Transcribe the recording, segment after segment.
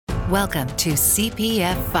Welcome to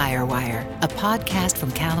CPF Firewire, a podcast from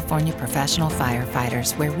California professional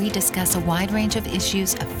firefighters where we discuss a wide range of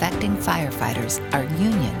issues affecting firefighters, our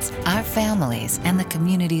unions, our families, and the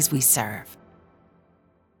communities we serve.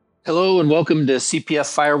 Hello and welcome to CPF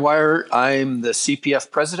Firewire. I'm the CPF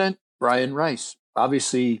president, Brian Rice.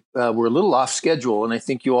 Obviously, we're a little off schedule, and I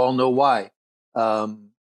think you all know why,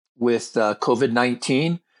 with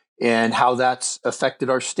COVID-19 and how that's affected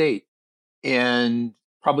our state. And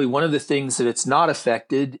probably one of the things that it's not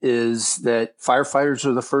affected is that firefighters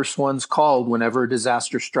are the first ones called whenever a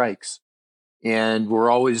disaster strikes. And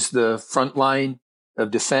we're always the front line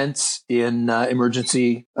of defense in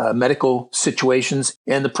emergency medical situations.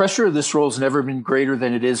 And the pressure of this role has never been greater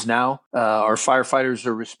than it is now. Our firefighters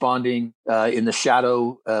are responding in the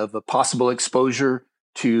shadow of a possible exposure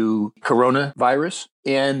to coronavirus.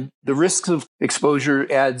 And the risks of exposure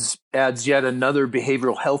adds yet another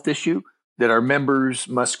behavioral health issue that our members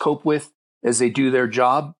must cope with as they do their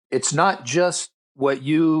job. It's not just what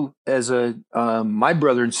you as my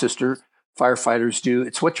brother and sister firefighters do.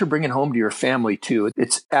 It's what you're bringing home to your family too.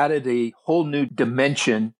 It's added a whole new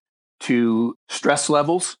dimension to stress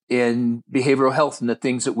levels in behavioral health and the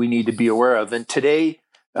things that we need to be aware of. And today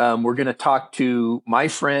we're going to talk to my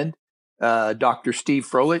friend, Dr. Steve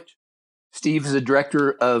Froelich. Steve is the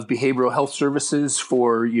Director of Behavioral Health Services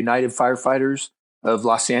for United Firefighters of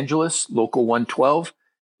Los Angeles, Local 112.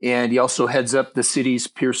 And he also heads up the city's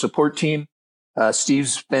peer support team. Steve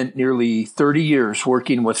spent nearly 30 years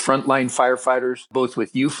working with frontline firefighters, both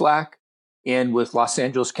with UFLAC and with Los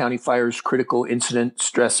Angeles County Fire's Critical Incident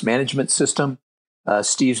Stress Management System.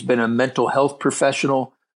 Steve's been a mental health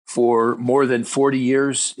professional for more than 40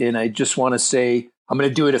 years. And I just want to say, I'm going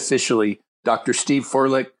to do it officially. Dr. Steve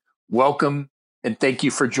Froelich, welcome and thank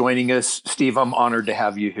you for joining us. Steve, I'm honored to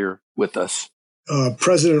have you here with us.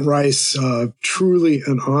 President Rice, truly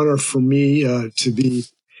an honor for me to be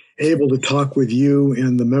able to talk with you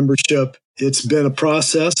and the membership. It's been a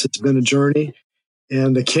process. It's been a journey.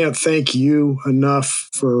 And I can't thank you enough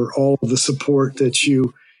for all of the support that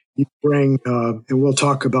you bring. And we'll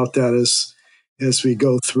talk about that as we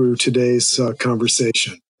go through today's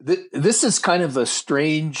conversation. This is kind of a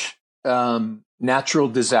strange natural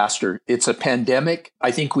disaster. It's a pandemic. I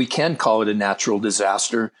think we can call it a natural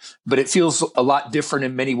disaster, but it feels a lot different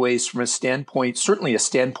in many ways from a standpoint, certainly a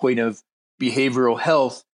standpoint of behavioral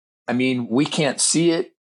health. I mean, we can't see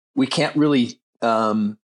it. We can't really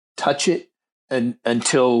touch it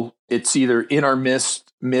until it's either in our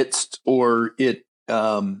midst or it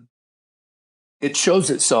shows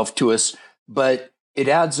itself to us. But it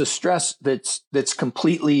adds a stress that's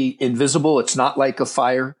completely invisible. It's not like a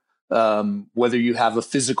fire. Whether you have a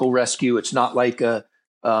physical rescue, it's not like a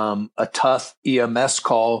tough EMS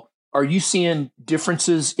call. Are you seeing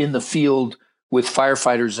differences in the field with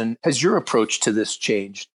firefighters? And has your approach to this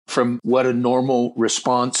changed from what a normal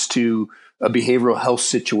response to a behavioral health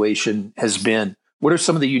situation has been? What are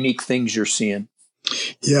some of the unique things you're seeing?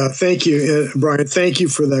 Yeah, thank you, Brian. Thank you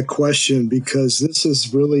for that question, because this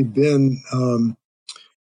has really been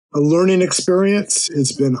a learning experience.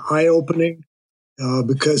 It's been eye-opening.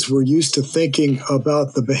 Because we're used to thinking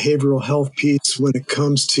about the behavioral health piece when it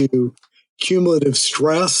comes to cumulative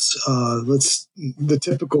stress. The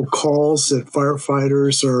typical calls that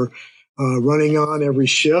firefighters are running on every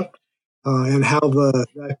shift, and how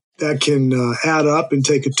that can add up and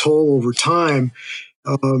take a toll over time.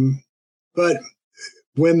 But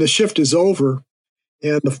when the shift is over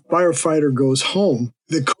and the firefighter goes home,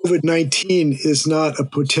 the COVID-19 is not a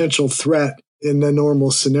potential threat in the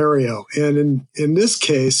normal scenario. And in this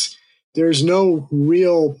case, there's no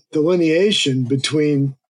real delineation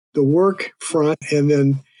between the work front and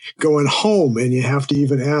then going home. And you have to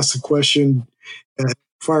even ask the question,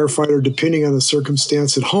 firefighter, depending on the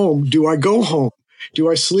circumstance at home, do I go home?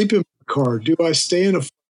 Do I sleep in my car? Do I stay in a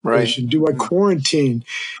fire station? Do I quarantine?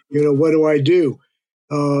 What do I do?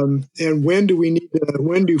 And when do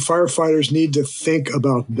firefighters need to think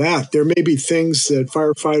about that? There may be things that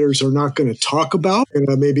firefighters are not going to talk about, and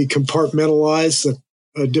maybe compartmentalize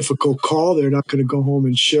a difficult call. They're not going to go home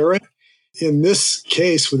and share it. In this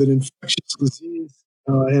case, with an infectious disease,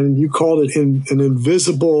 and you called it an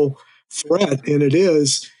invisible threat, and it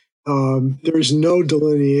is, there's no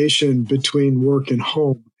delineation between work and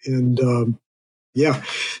home. And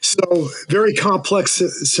so very complex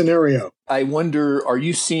scenario. I wonder, are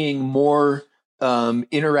you seeing more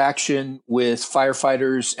interaction with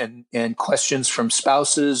firefighters and questions from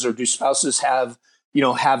spouses, or do spouses have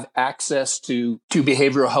access to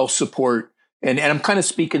behavioral health support? And I'm kind of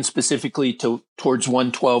speaking specifically towards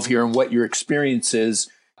 112 here and what your experience is.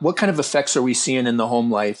 What kind of effects are we seeing in the home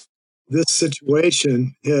life? this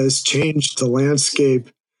situation has changed the landscape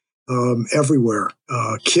everywhere.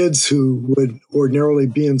 Kids who would ordinarily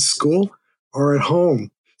be in school are at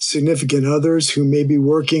home. Significant others who may be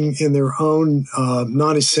working in their own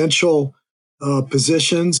non-essential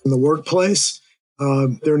positions in the workplace,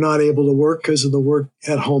 they're not able to work because of the work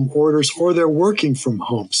at home orders, or they're working from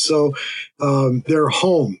home. So they're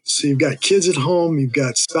home. So you've got kids at home, you've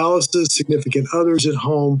got spouses, significant others at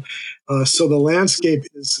home. So the landscape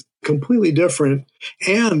is completely different.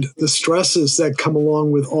 And the stresses that come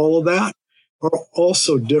along with all of that are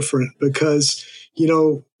also different because,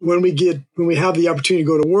 when we have the opportunity to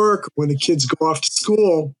go to work, when the kids go off to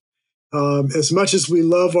school, as much as we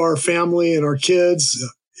love our family and our kids,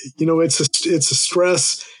 it's a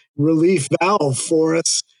stress relief valve for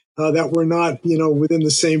us that we're not, within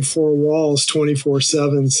the same four walls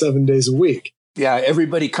 24/7, 7 days a week. Yeah,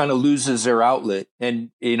 everybody kind of loses their outlet.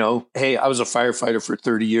 And, hey, I was a firefighter for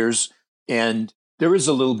 30 years, and there is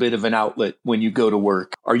a little bit of an outlet when you go to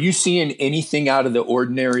work. Are you seeing anything out of the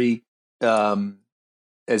ordinary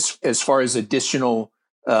as far as additional,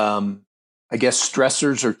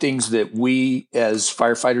 stressors or things that we as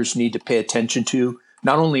firefighters need to pay attention to,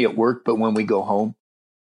 not only at work, but when we go home?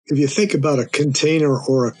 If you think about a container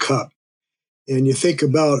or a cup, and you think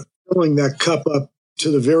about filling that cup up to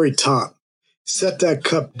the very top, set that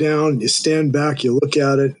cup down, you stand back, you look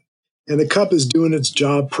at it, and the cup is doing its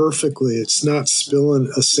job perfectly. It's not spilling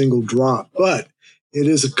a single drop, but it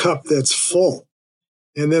is a cup that's full.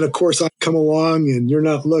 And then, of course, I come along and you're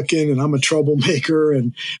not looking, and I'm a troublemaker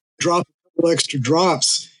and drop a couple extra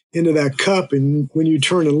drops into that cup. And when you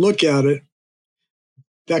turn and look at it,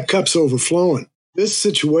 that cup's overflowing. This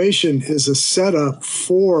situation is a setup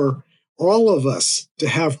for all of us to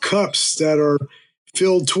have cups that are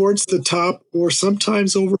filled towards the top or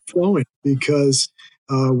sometimes overflowing because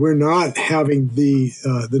we're not having the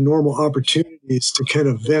normal opportunities to kind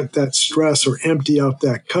of vent that stress or empty out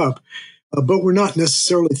that cup. But we're not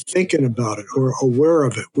necessarily thinking about it or aware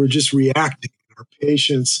of it. We're just reacting. Our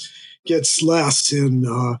patience gets less, and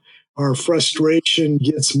our frustration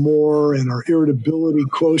gets more, and our irritability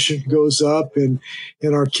quotient goes up, and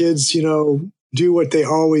our kids, do what they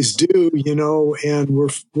always do, and we're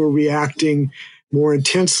reacting more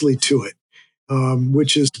intensely to it,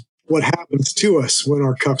 which is what happens to us when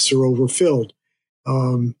our cups are overfilled.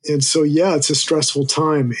 And so, yeah, it's a stressful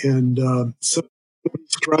time, and some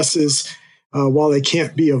stresses, while they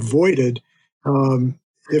can't be avoided,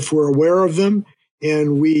 if we're aware of them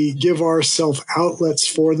and we give ourselves outlets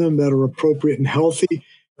for them that are appropriate and healthy,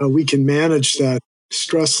 we can manage that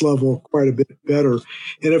stress level quite a bit better.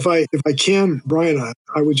 And if I can, Brian,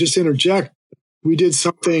 I would just interject. We did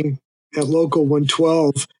something at Local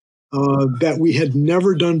 112 that we had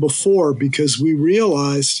never done before because we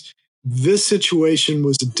realized this situation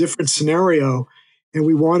was a different scenario, and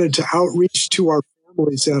we wanted to outreach to our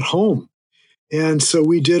families at home. And so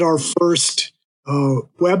we did our first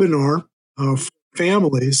webinar for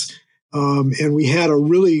families, and we had a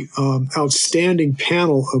really outstanding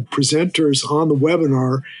panel of presenters on the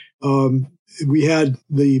webinar. We had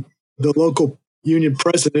the local union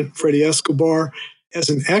president, Freddie Escobar, as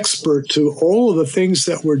an expert to all of the things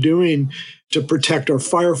that we're doing to protect our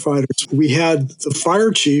firefighters. We had the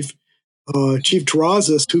fire chief, Chief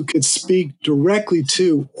Terrazas, who could speak directly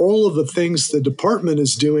to all of the things the department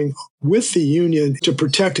is doing with the union to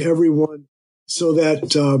protect everyone so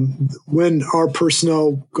that when our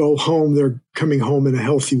personnel go home, they're coming home in a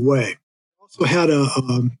healthy way. Also had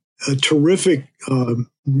a terrific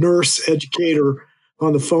nurse educator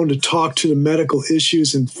on the phone to talk to the medical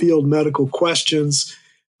issues and field medical questions.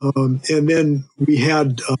 And then we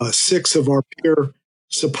had 6 of our peer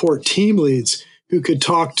support team leads who could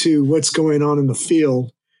talk to what's going on in the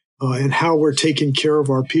field and how we're taking care of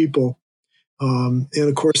our people. And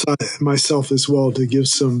of course, I myself as well to give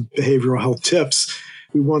some behavioral health tips.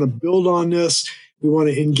 We want to build on this. We want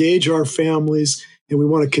to engage our families, and we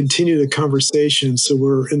want to continue the conversation. So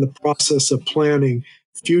we're in the process of planning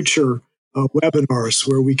future webinars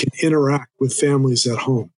where we can interact with families at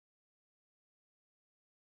home.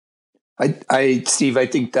 Steve, I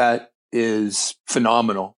think that is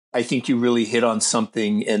phenomenal. I think you really hit on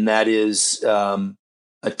something, and that is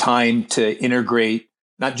a time to integrate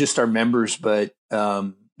not just our members, but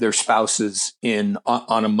their spouses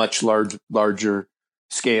on a much larger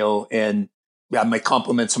scale. And yeah, my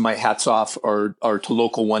compliments and my hats off are to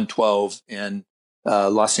Local 112 and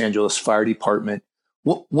Los Angeles Fire Department.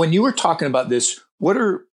 When you were talking about this, what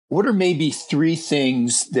are maybe 3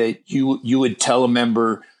 things that you would tell a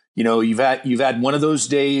member? You've had one of those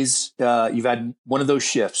days, you've had one of those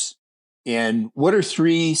shifts, and what are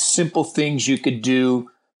 3 simple things you could do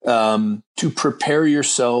to prepare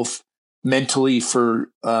yourself mentally for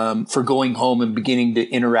going home and beginning to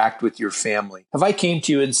interact with your family? If I came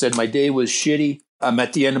to you and said, my day was shitty, I'm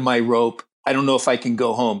at the end of my rope, I don't know if I can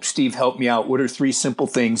go home. Steve, help me out. What are 3 simple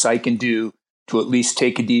things I can do to at least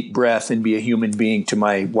take a deep breath and be a human being to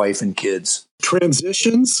my wife and kids?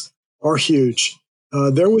 Transitions are huge.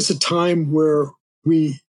 There was a time where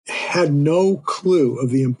we had no clue of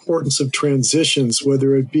the importance of transitions,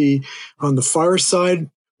 whether it be on the fire side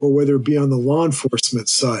or whether it be on the law enforcement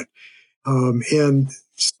side. And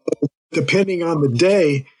so depending on the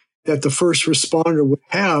day that the first responder would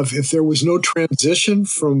have, if there was no transition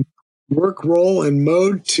from work role and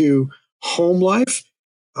mode to home life,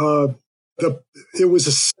 it was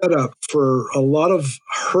a setup for a lot of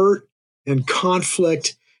hurt and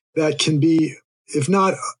conflict that can be, if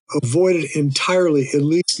not avoided entirely, at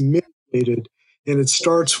least mitigated. And it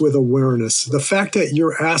starts with awareness. The fact that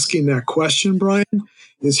you're asking that question, Brian,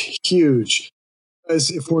 is huge.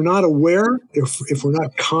 Because if we're not aware, if we're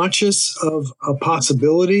not conscious of a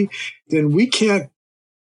possibility, then we can't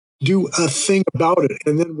do a thing about it.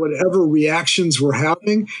 And then whatever reactions we're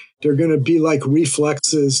having, they're going to be like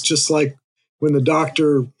reflexes, just like when the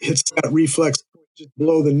doctor hits that reflex just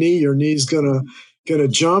below the knee, your knee's going to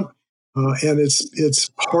jump. And it's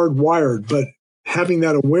hardwired. But having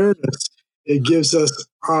that awareness, it gives us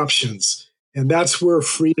options. And that's where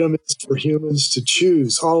freedom is for humans to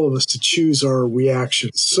choose, all of us to choose our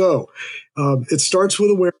reactions. So it starts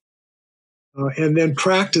with awareness. And then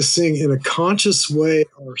practicing in a conscious way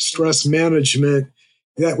our stress management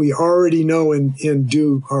that we already know and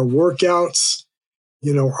do our workouts,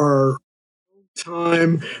 our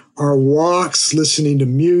time, our walks, listening to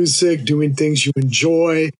music, doing things you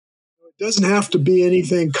enjoy. It doesn't have to be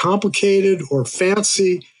anything complicated or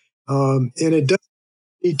fancy, and it doesn't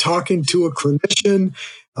be talking to a clinician.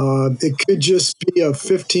 It could just be a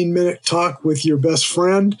 15-minute talk with your best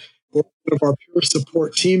friend or one of our peer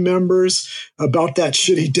support team members about that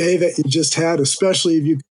shitty day that you just had, especially if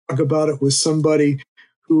you talk about it with somebody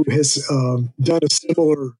who has done a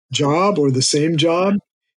similar job or the same job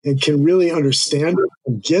and can really understand it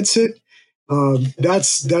and gets it.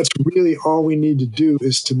 That's really all we need to do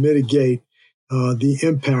is to mitigate the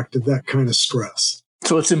impact of that kind of stress.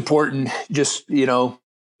 So it's important, just,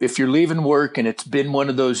 if you're leaving work and it's been one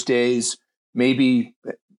of those days, maybe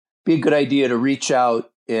be a good idea to reach out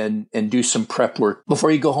and do some prep work before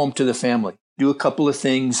you go home to the family. Do a couple of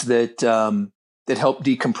things that help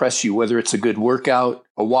decompress you, whether it's a good workout,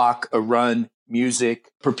 a walk, a run, music.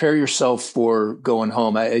 Prepare yourself for going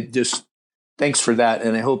home. Thanks for that.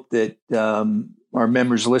 And I hope that our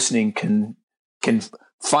members listening can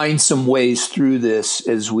find some ways through this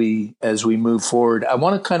as we move forward. I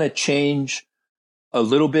want to kind of change a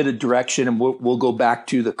little bit of direction, and we'll go back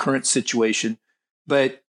to the current situation.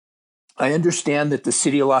 But I understand that the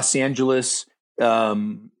city of Los Angeles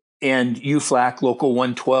and UFLAC Local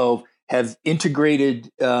 112 have integrated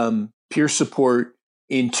peer support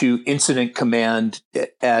into incident command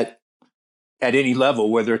at any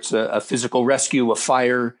level, whether it's a physical rescue, a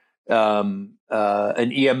fire, an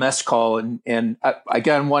EMS call, and I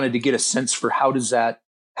again wanted to get a sense for how does that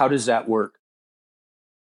work?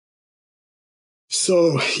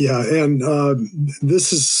 So yeah, and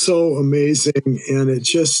this is so amazing, and it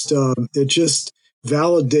just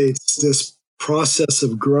validates this process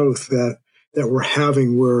of growth that we're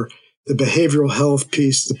having, where the behavioral health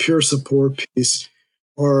piece, the peer support piece,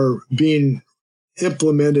 are being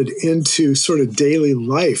implemented into sort of daily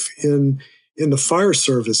life in the fire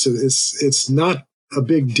service. It's not a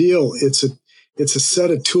big deal. It's a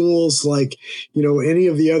set of tools like any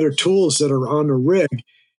of the other tools that are on the rig.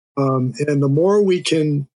 And the more we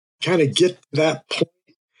can kind of get to that point,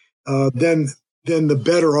 then the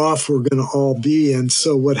better off we're going to all be. And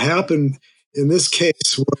so what happened in this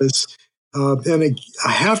case was,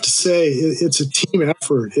 I have to say, it's a team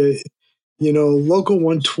effort. Local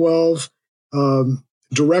 112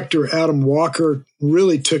 director Adam Walker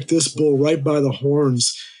really took this bull right by the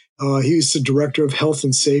horns. He's the director of health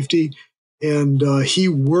and safety, and he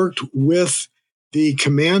worked with the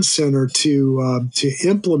command center to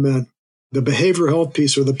implement the behavioral health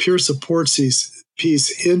piece or the peer support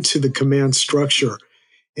piece into the command structure.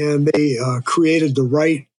 And they created the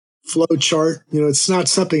right flow chart. It's not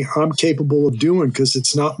something I'm capable of doing because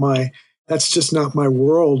that's just not my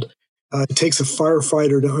world. It takes a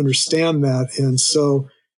firefighter to understand that. And so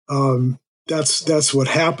that's what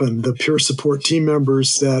happened. The peer support team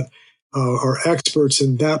members that are experts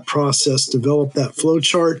in that process developed that flow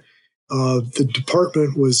chart. The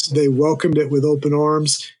department they welcomed it with open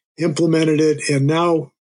arms, implemented it, and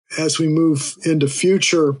now as we move into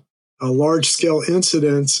future large-scale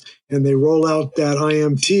incidents and they roll out that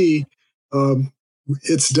IMT,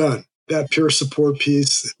 it's done. That peer support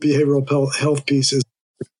piece, behavioral health piece is.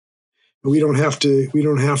 We don't have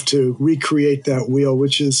to recreate that wheel,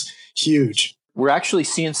 which is huge. We're actually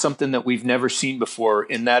seeing something that we've never seen before,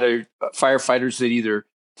 and that are firefighters that either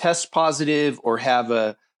test positive or have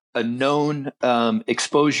a known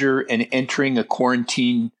exposure and entering a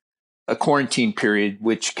quarantine period,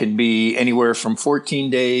 which can be anywhere from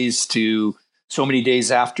 14 days to so many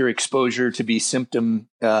days after exposure to be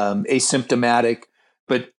asymptomatic.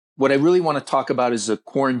 But what I really want to talk about is the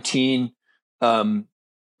quarantine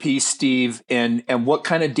piece, Steve, and what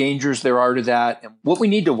kind of dangers there are to that and what we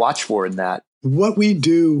need to watch for in that. What we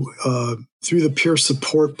do through the peer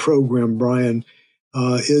support program, Brian,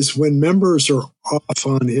 is when members are off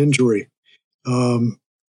on injury,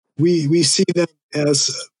 we see them as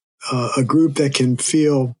a group that can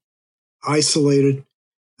feel isolated,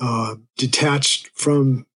 detached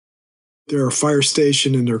from their fire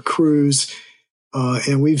station and their crews.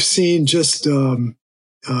 And we've seen just kind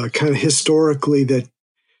of historically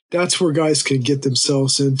that's where guys can get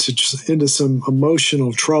themselves into some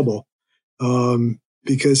emotional trouble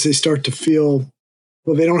because they start to feel,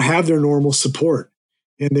 well, they don't have their normal support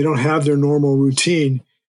and they don't have their normal routine.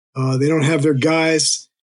 They don't have their guys.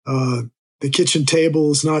 The kitchen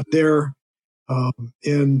table is not there.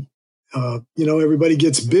 Everybody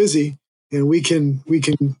gets busy, and we can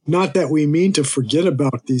not that we mean to forget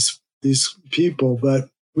about these people, but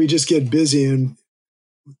we just get busy and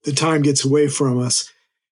the time gets away from us.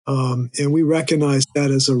 And we recognize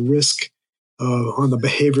that as a risk on the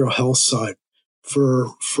behavioral health side for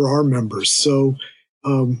our members. So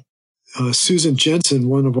Susan Jensen,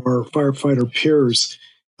 one of our firefighter peers,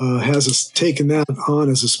 has taken that on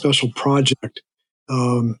as a special project.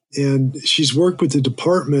 And she's worked with the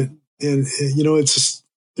department, and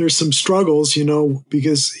there's some struggles,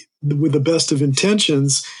 because with the best of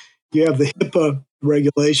intentions, you have the HIPAA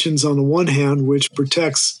regulations on the one hand, which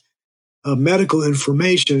protects medical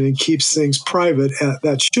information and keeps things private.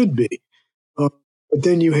 That should be. But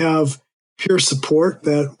then you have peer support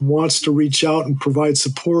that wants to reach out and provide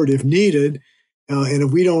support if needed. And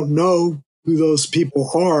if we don't know who those people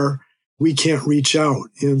are, we can't reach out.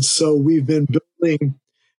 And so we've been building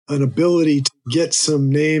an ability to get some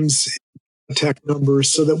names, contact numbers,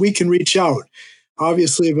 so that we can reach out.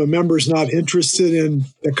 Obviously, if a member's not interested in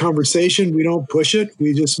the conversation, we don't push it.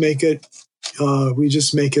 We just make it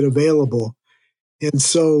available. And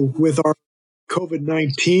so with our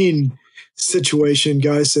COVID-19 situation,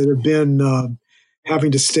 guys that have been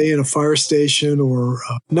having to stay in a fire station or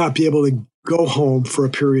not be able to go home for a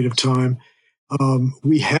period of time,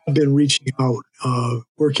 we have been reaching out,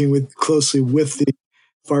 working closely with the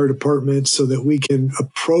fire department so that we can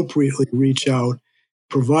appropriately reach out,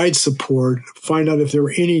 provide support, find out if there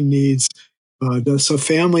are any needs. Does a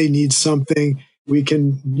family need something? We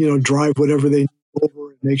can, drive whatever they need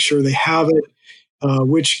over and make sure they have it,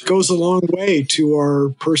 which goes a long way to our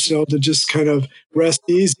personnel to just kind of rest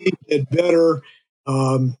easy, get better,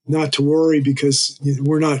 not to worry, because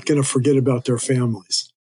we're not going to forget about their families.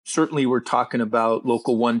 Certainly, we're talking about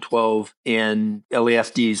Local 112 and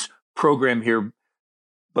LAFD's program here,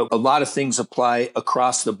 but a lot of things apply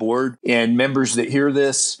across the board. And members that hear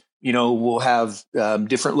this, will have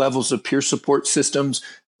different levels of peer support systems.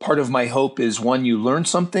 Part of my hope is, one, you learn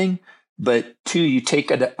something, but two, you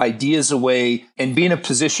take ideas away and be in a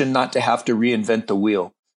position not to have to reinvent the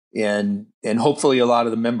wheel. And hopefully a lot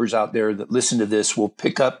of the members out there that listen to this will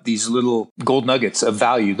pick up these little gold nuggets of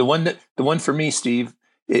value. The one for me, Steve,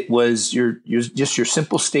 it was your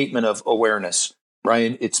simple statement of awareness,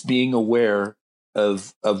 Brian. It's being aware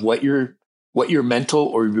of what your mental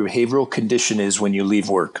or your behavioral condition is when you leave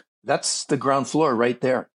work. That's the ground floor right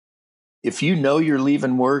there. If you know you're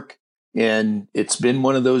leaving work and it's been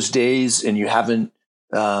one of those days and you haven't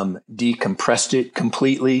decompressed it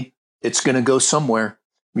completely, it's going to go somewhere,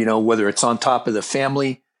 whether it's on top of the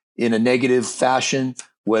family in a negative fashion,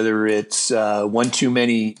 whether it's one too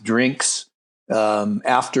many drinks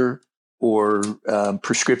after or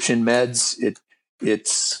prescription meds.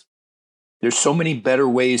 There's so many better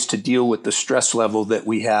ways to deal with the stress level that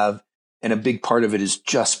we have. And a big part of it is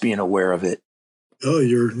just being aware of it. Oh,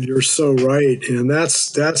 you're so right. And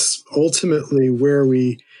that's ultimately where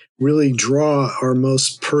we really draw our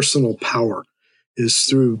most personal power, is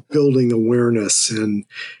through building awareness. And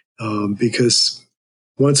because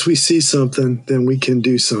once we see something, then we can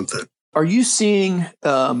do something. Are you seeing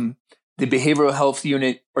the behavioral health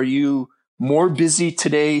unit? Are you more busy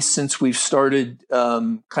today since we've started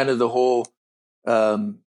kind of the whole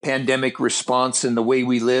pandemic response and the way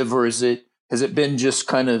we live, or is it has it been just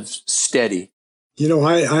kind of steady?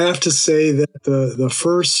 I have to say that the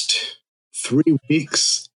first 3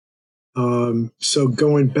 weeks, so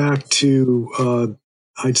going back to,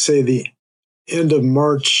 I'd say the end of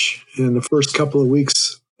March and the first couple of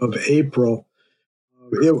weeks of April,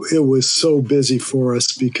 it was so busy for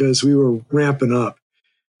us because we were ramping up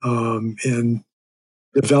in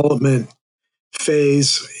development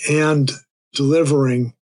phase and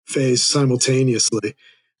delivering phase simultaneously.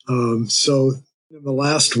 So in the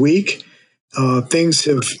last week, things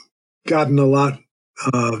have gotten a lot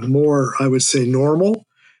more, I would say, normal.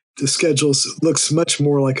 The schedule looks much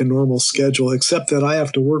more like a normal schedule, except that I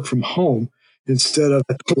have to work from home instead of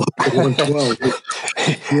at the local 112.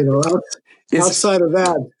 Outside of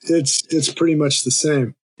that, it's pretty much the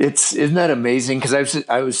same. Isn't that amazing? Because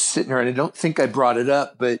I was sitting here, and I don't think I brought it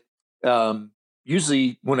up, but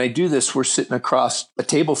usually when I do this, we're sitting across a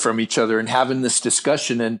table from each other and having this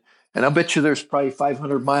discussion, and I'll bet you there's probably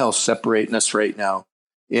 500 miles separating us right now,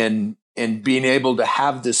 and being able to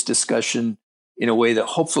have this discussion in a way that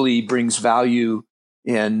hopefully brings value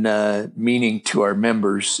and meaning to our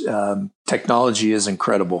members. Technology is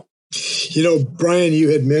incredible. Brian, you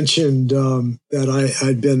had mentioned that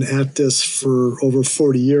I'd been at this for over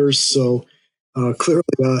 40 years. So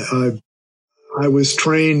clearly I was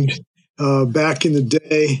trained back in the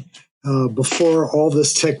day before all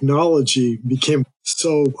this technology became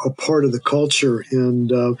so a part of the culture.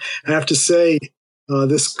 And I have to say,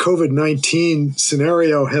 this COVID-19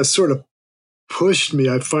 scenario has sort of pushed me.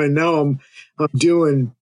 I find now I'm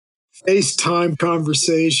doing FaceTime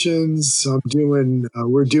conversations.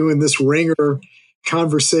 We're doing this ringer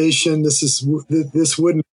conversation. This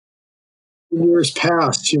wouldn't years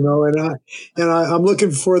past, and I'm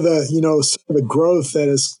looking for some of the growth that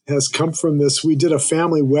has come from this. We did a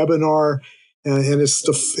family webinar, and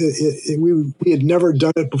we had never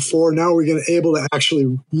done it before. Now we're going to able to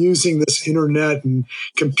actually using this internet and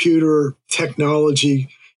computer technology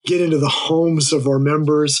get into the homes of our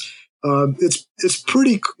members. It's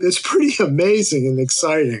pretty amazing and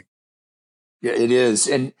exciting. Yeah, it is.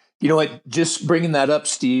 And you know what? Just bringing that up,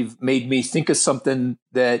 Steve, made me think of something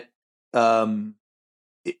that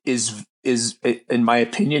is in my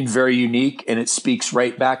opinion very unique, and it speaks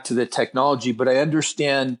right back to the technology. But I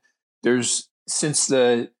understand there's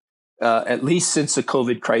at least since the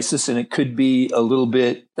COVID crisis, and it could be a little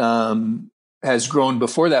bit has grown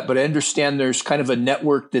before that. But I understand there's kind of a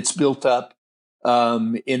network that's built up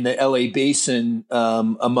in the LA basin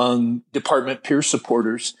among department peer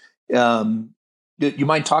supporters. Do you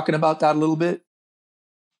mind talking about that a little bit?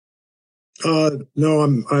 No,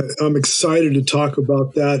 I'm excited to talk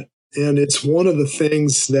about that, and it's one of the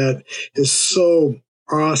things that is so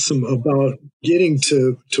awesome about getting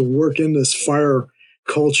to work in this fire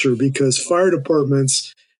culture, because fire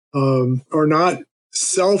departments are not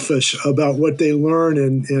selfish about what they learn,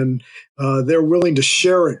 and they're willing to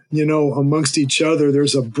share it, amongst each other.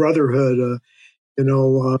 There's a brotherhood,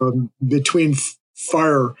 between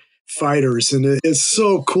firefighters, and it's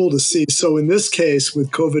so cool to see. So in this case with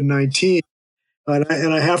COVID-19,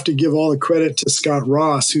 and I have to give all the credit to Scott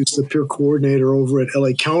Ross, who's the peer coordinator over at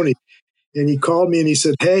LA County. And he called me and he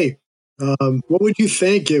said, "Hey, what would you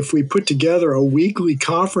think if we put together a weekly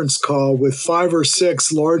conference call with 5 or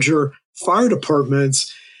 6 larger fire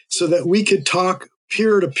departments so that we could talk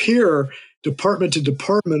peer to peer, department to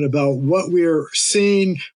department, about what we're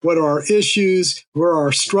seeing, what are our issues, where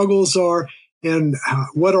our struggles are, and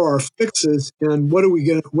what are our fixes, and what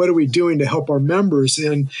are we doing to help our members?"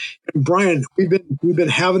 And Brian, we've been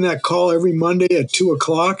having that call every Monday at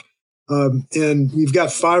 2:00. And we've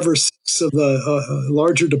got 5 or 6 of the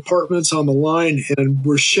larger departments on the line, and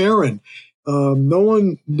we're sharing. No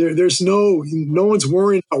one's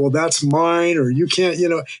worrying about, well, that's mine, or you can't.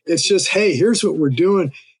 It's just, hey, here's what we're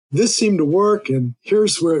doing. This seemed to work, and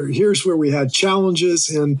here's where we had challenges,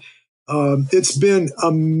 and it's been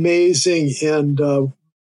amazing. And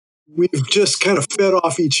we've just kind of fed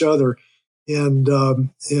off each other, and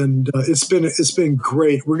it's been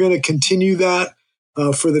great. We're going to continue that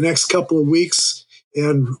for the next couple of weeks,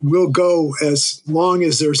 and we'll go as long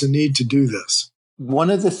as there's a need to do this. One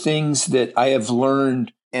of the things that I have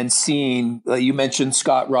learned and seen, you mentioned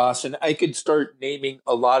Scott Ross, and I could start naming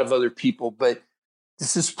a lot of other people, but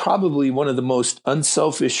this is probably one of the most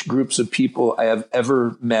unselfish groups of people I have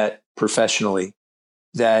ever met professionally,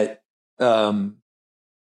 that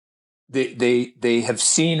they have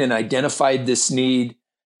seen and identified this need,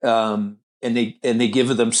 and they give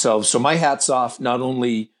of themselves. So my hat's off not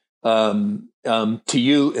only to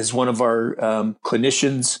you as one of our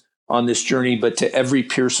clinicians on this journey, but to every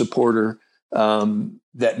peer supporter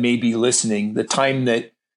that may be listening. The time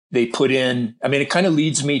that they put in, I mean, it kind of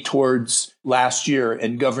leads me towards last year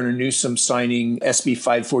and Governor Newsom signing SB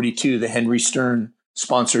 542, the Henry Stern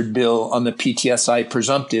sponsored bill on the PTSI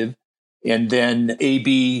presumptive, and then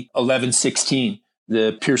AB 1116,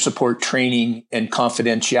 the peer support training and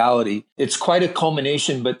confidentiality. It's quite a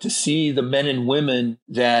culmination, but to see the men and women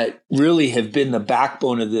that really have been the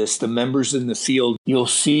backbone of this, the members in the field, you'll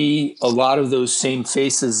see a lot of those same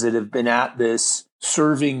faces that have been at this,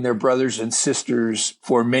 serving their brothers and sisters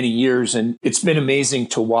for many years. And it's been amazing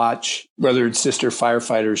to watch brother and sister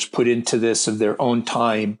firefighters put into this of their own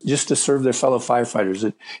time just to serve their fellow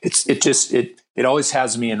firefighters. It always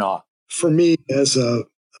has me in awe. For me, as a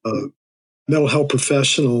mental health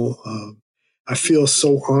professional, I feel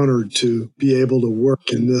so honored to be able to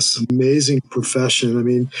work in this amazing profession. I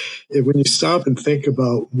mean, when you stop and think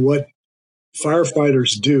about what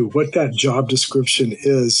firefighters do, what that job description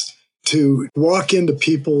is, to walk into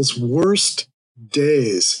people's worst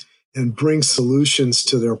days and bring solutions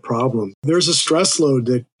to their problem. There's a stress load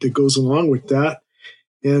that goes along with that.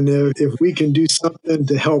 And if we can do something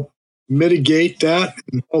to help mitigate that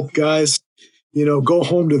and help guys, go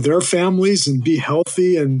home to their families and be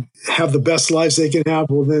healthy and have the best lives they can have,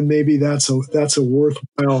 well, then maybe that's a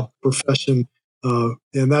worthwhile profession.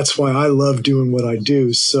 And that's why I love doing what I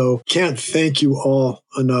do. So can't thank you all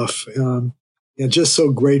enough. And just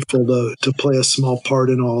so grateful to play a small part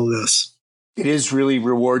in all of this. It is really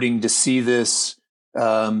rewarding to see this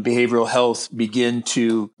behavioral health begin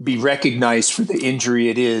to be recognized for the injury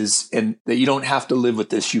it is, and that you don't have to live with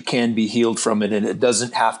this. You can be healed from it, and it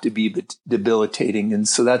doesn't have to be debilitating. And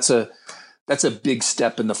so that's a big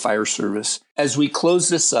step in the fire service. As we close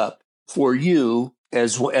this up, for you,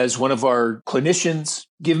 as one of our clinicians,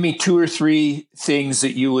 give me 2 or 3 things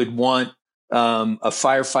that you would want a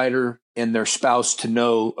firefighter and their spouse to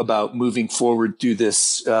know about moving forward through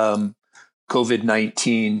this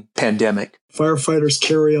COVID-19 pandemic. Firefighters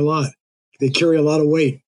carry a lot. They carry a lot of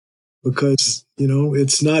weight because,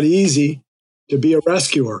 it's not easy to be a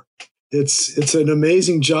rescuer. It's an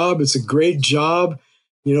amazing job. It's a great job.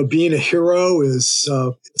 Being a hero is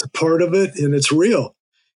it's a part of it, and it's real.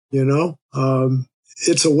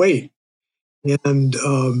 It's a weight, and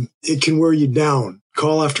it can wear you down.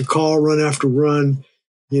 Call after call, run after run.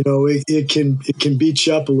 It can beat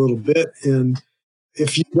you up a little bit. And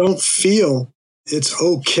if you don't feel it's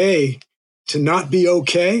okay to not be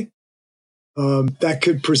okay, that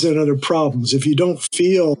could present other problems. If you don't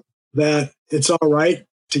feel that it's all right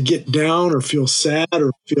to get down or feel sad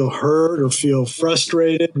or feel hurt or feel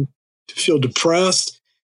frustrated, to feel depressed,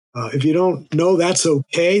 if you don't know that's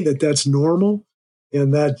okay, that's normal,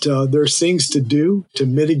 and that there's things to do to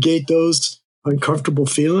mitigate those uncomfortable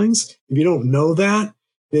feelings, if you don't know that,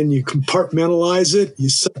 then you compartmentalize it, you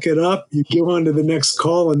suck it up, you go on to the next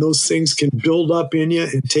call, and those things can build up in you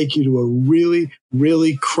and take you to a really,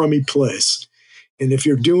 really crummy place. And if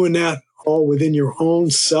you're doing that all within your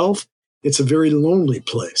own self, it's a very lonely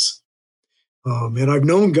place. And I've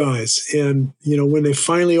known guys, and when they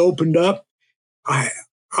finally opened up, I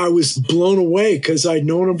was blown away because I'd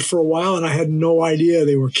known them for a while, and I had no idea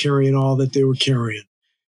they were carrying all that they were carrying.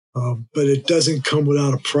 But it doesn't come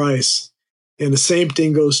without a price. And the same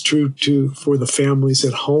thing goes true for the families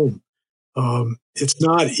at home. It's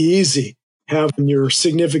not easy having your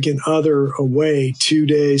significant other away 2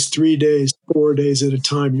 days, 3 days, 4 days at a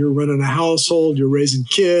time. You're running a household, you're raising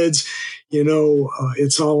kids,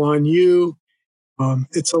 it's all on you.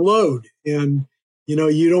 It's a load. And,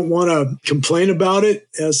 you don't want to complain about it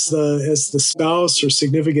as the spouse or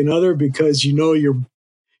significant other because your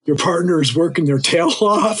partner is working their tail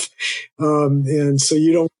off. And so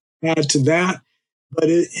you don't add to that, but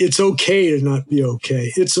it's okay to not be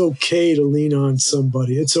okay. It's okay to lean on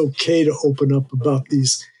somebody. It's okay to open up about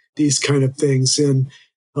these kind of things. And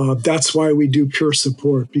that's why we do peer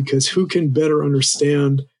support, because who can better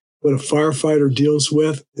understand what a firefighter deals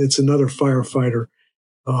with? It's another firefighter.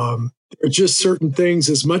 There are just certain things,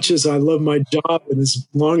 as much as I love my job and as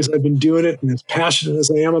long as I've been doing it and as passionate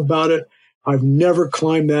as I am about it, I've never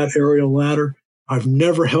climbed that aerial ladder. I've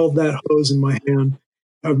never held that hose in my hand.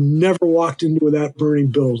 I've never walked into that burning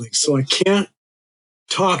building. So I can't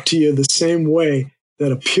talk to you the same way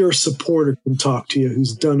that a peer supporter can talk to you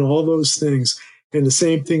who's done all those things. And the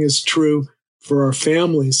same thing is true for our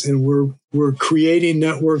families. And we're creating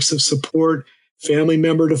networks of support, family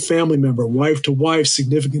member to family member, wife to wife,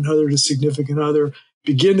 significant other to significant other.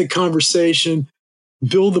 Begin the conversation,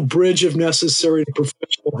 build the bridge if necessary to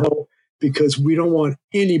professional help, because we don't want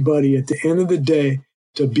anybody at the end of the day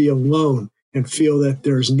to be alone and feel that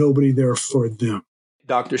there's nobody there for them.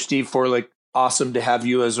 Dr. Steve Forlick, awesome to have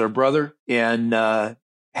you as our brother. And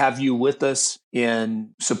have you with us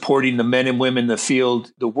in supporting the men and women in the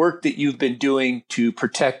field, the work that you've been doing to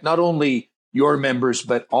protect not only your members,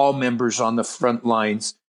 but all members on the front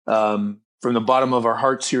lines. From the bottom of our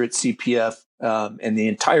hearts here at CPF and the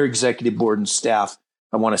entire executive board and staff,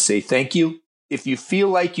 I want to say thank you. If you feel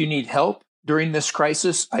like you need help during this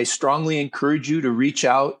crisis, I strongly encourage you to reach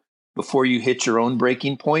out before you hit your own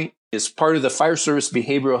breaking point. As part of the Fire Service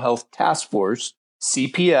Behavioral Health Task Force,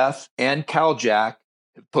 CPF and CalJack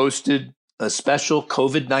have posted a special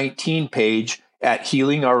COVID-19 page at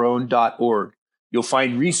healingourOwn.org. You'll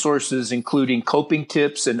find resources including coping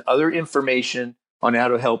tips and other information on how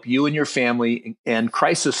to help you and your family and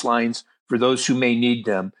crisis lines for those who may need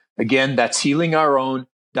them. Again, that's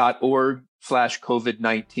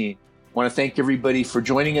healingourOwn.org/COVID-19. I want to thank everybody for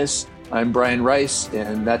joining us. I'm Brian Rice,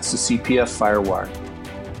 and that's the CPF Firewire.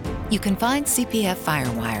 You can find CPF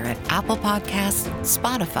Firewire at Apple Podcasts,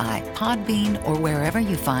 Spotify, Podbean, or wherever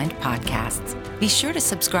you find podcasts. Be sure to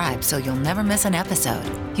subscribe so you'll never miss an episode.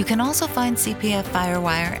 You can also find CPF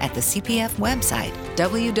Firewire at the CPF website,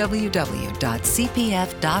 www.cpf.org,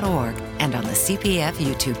 and on the CPF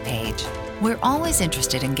YouTube page. We're always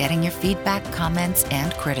interested in getting your feedback, comments,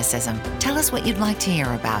 and criticism. Tell us what you'd like to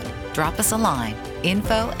hear about. Drop us a line,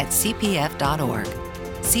 info@cpf.org.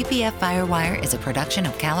 CPF Firewire is a production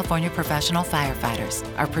of California Professional Firefighters.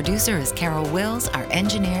 Our producer is Carol Wills. Our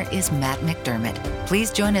engineer is Matt McDermott.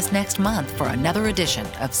 Please join us next month for another edition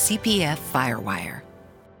of CPF Firewire.